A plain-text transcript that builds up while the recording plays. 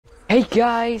Hey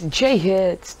guys, Jay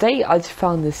here. Today I just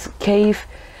found this cave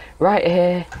right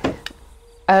here,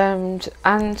 and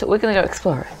we're gonna go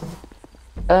explore it.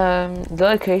 The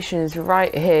location is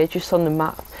right here, just on the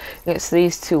map. It's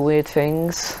these two weird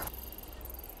things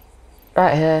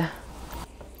right here.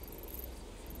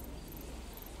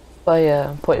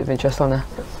 By point of interest on there,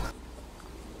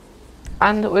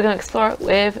 and we're gonna explore it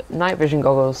with night vision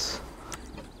goggles.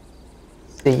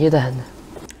 See you then.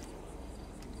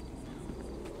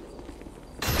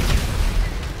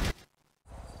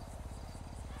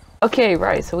 Okay,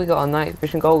 right, so we got our night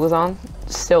vision goggles on,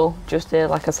 still just there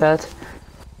like I said.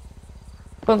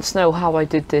 Want to know how I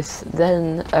did this,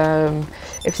 then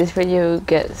if this video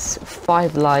gets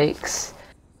 5 likes,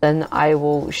 then I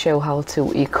will show how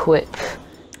to equip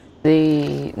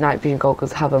the night vision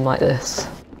goggles, have them like this.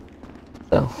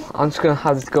 So, I'm just going to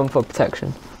have this gun for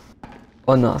protection.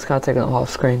 Or not, it's kind of taking up half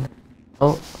screen.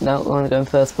 Oh, no, we're going to go in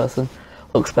first person.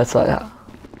 Looks better like that.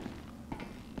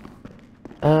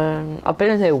 I've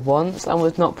been in here once and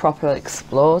was not properly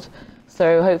explored,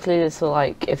 so hopefully this will,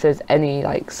 like, if there's any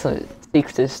like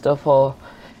secretive stuff or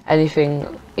anything,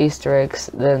 Easter eggs,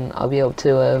 then I'll be able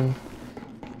to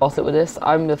spot it with this.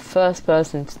 I'm the first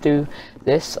person to do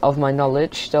this of my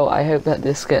knowledge, so I hope that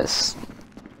this gets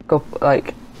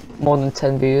like more than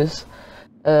 10 views.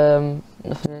 Nothing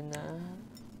in there.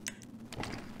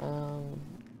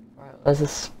 Right, there's a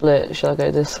split. Shall I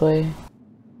go this way?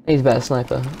 He's a better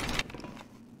sniper.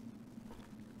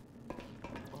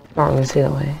 Not really see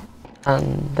that way.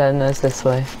 And then there's this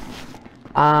way.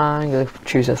 I'm gonna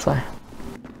choose this way.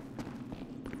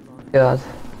 God,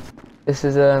 this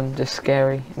is just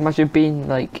scary. Imagine being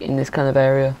like in this kind of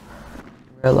area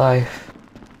in real life.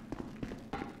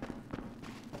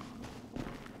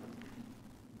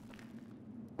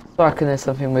 So I reckon there's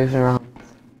something moving around.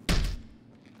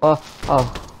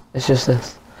 Oh, it's just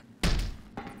this.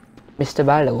 Mr.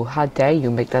 Barlow, how dare you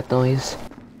make that noise?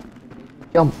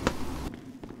 Jump.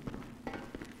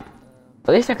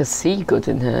 At least I can see good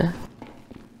in here.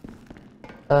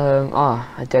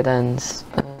 A dead ends.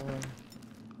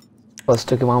 Well,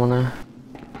 stuck in one there.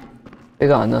 We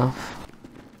got enough.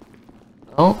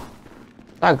 Oh,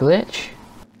 is that a glitch?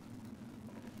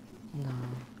 No.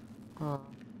 Oh.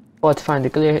 Or to find a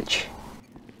glitch.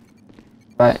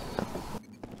 Right.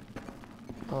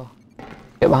 Oh,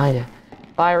 get behind it.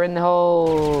 Fire in the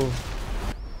hole.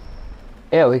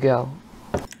 Here we go.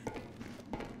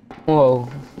 Whoa.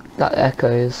 That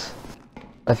echoes.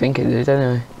 I think it did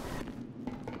anyway.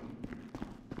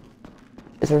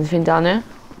 Is there anything down there?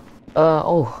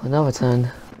 Oh, another turn.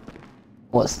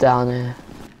 What's down here?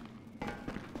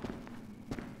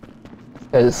 Let's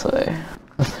go this way.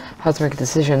 How to make a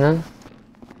decision then?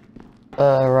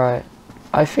 Right.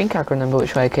 I think I can remember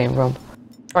which way I came from.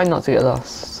 Try not to get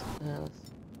lost.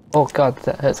 Oh god,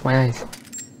 that hurts my eyes.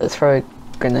 Let's throw a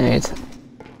grenade.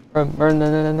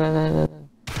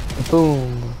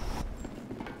 Boom.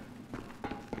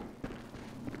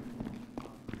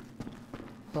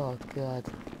 Oh god.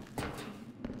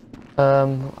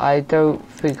 I don't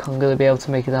think I'm gonna be able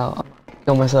to make it out. I'll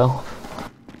kill myself.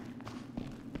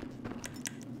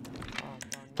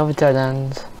 Another dead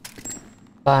end.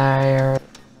 Fire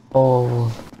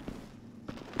hole.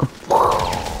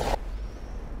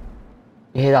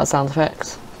 You hear that sound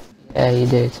effect? Yeah, you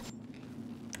did.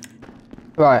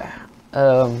 Right.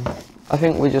 I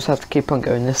think we just have to keep on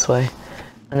going this way,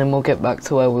 and then we'll get back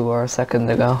to where we were a second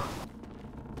ago.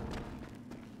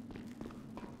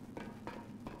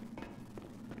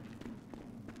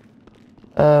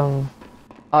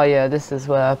 Oh yeah, this is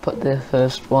where I put the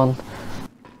first one.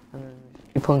 And then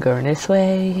keep on going this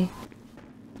way.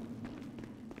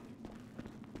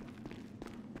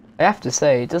 I have to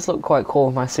say, it does look quite cool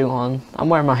with my suit on. I'm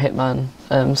wearing my Hitman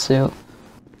suit.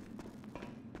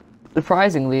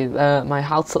 Surprisingly, my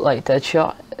How to Look Like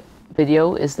Deadshot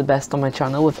video is the best on my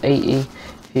channel with 80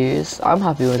 views. I'm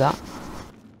happy with that.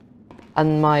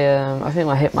 And my I think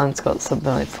my Hitman's got something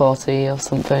like 40 or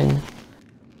something.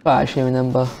 I can't actually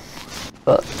remember.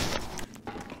 But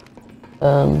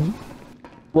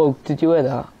whoa, did you hear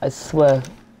that? I swear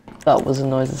that was a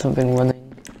noise of something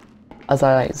running as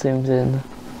I like zoomed in.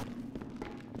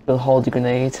 We'll hold the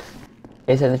grenade. In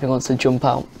case anything wants to jump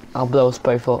out, I'll blow us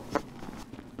both up.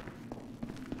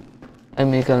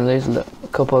 I'm gonna lose a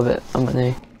couple of it on my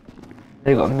knee.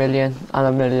 I got 1 million and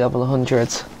I'm nearly level 100.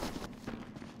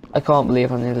 I can't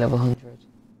believe I'm nearly level 100.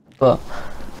 But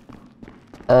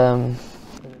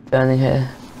burning here.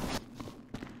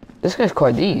 This goes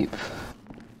quite deep.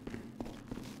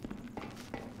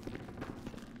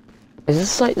 Is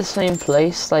this like the same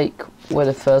place like where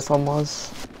the first one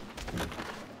was?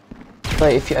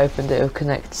 Like if you opened it, it would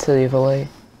connect to the other way.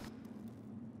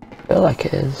 feel like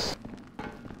it is.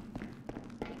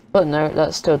 But no,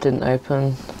 that still didn't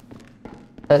open.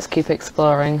 Let's keep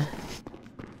exploring.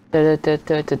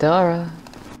 Da-da-da-da-da-da.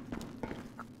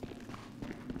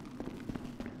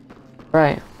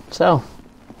 Right, so.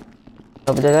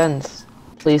 Over dead ends.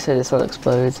 Please say this will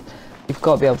explode. You've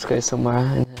got to be able to go somewhere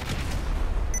in here.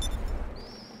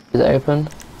 Is it open?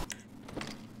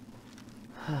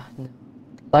 No.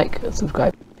 Like,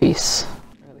 subscribe, peace.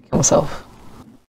 I'm gonna kill myself.